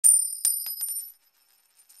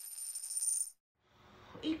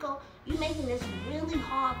Rico, you're making this really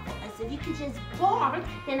hard for us. If you could just bark,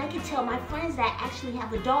 then I can tell my friends that I actually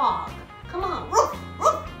have a dog. Come on, Woof,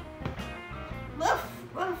 Woof, Woof,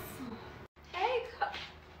 Woof. Hey,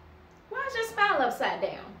 why's your smile upside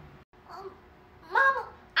down? Mama,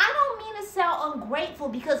 I don't mean to sound ungrateful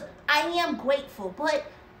because I am grateful, but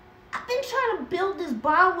I've been trying to build this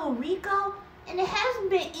bond with Rico, and it hasn't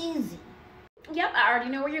been easy. Yep, I already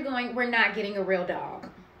know where you're going. We're not getting a real dog.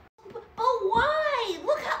 But why?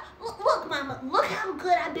 Look, Mama, look how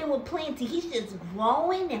good I've been with Planty. He's just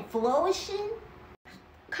growing and flourishing.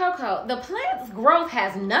 Coco, the plant's growth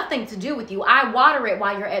has nothing to do with you. I water it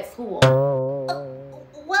while you're at school.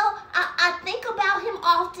 Well, I think about him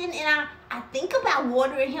often, and I think about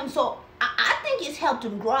watering him, so I think it's helped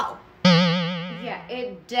him grow. Yeah,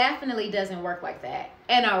 it definitely doesn't work like that.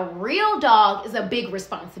 And a real dog is a big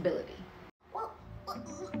responsibility. Well,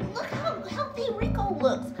 look how healthy Rico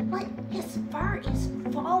looks. Like, his fur is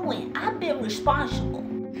flowing. I've been responsible.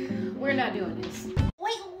 We're not doing this.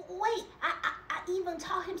 Wait. I even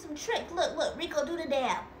taught him some tricks. Look, Rico, do the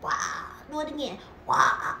dab. Wow. Do it again.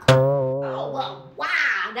 Wow. Oh, well,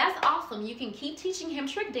 wow, that's awesome. You can keep teaching him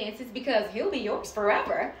trick dances because he'll be yours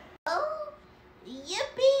forever. Oh,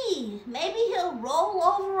 yippee. Maybe he'll roll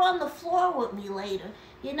over on the floor with me later.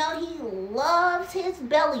 You know, he loves his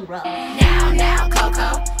belly rub. Now,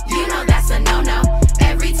 Coco, you know that's a no-no.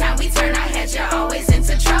 Every time we turn our heads, you're always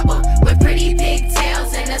into trouble. With pretty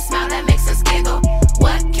pigtails and a smile that makes us giggle.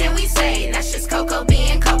 What can we say? That's just Coco.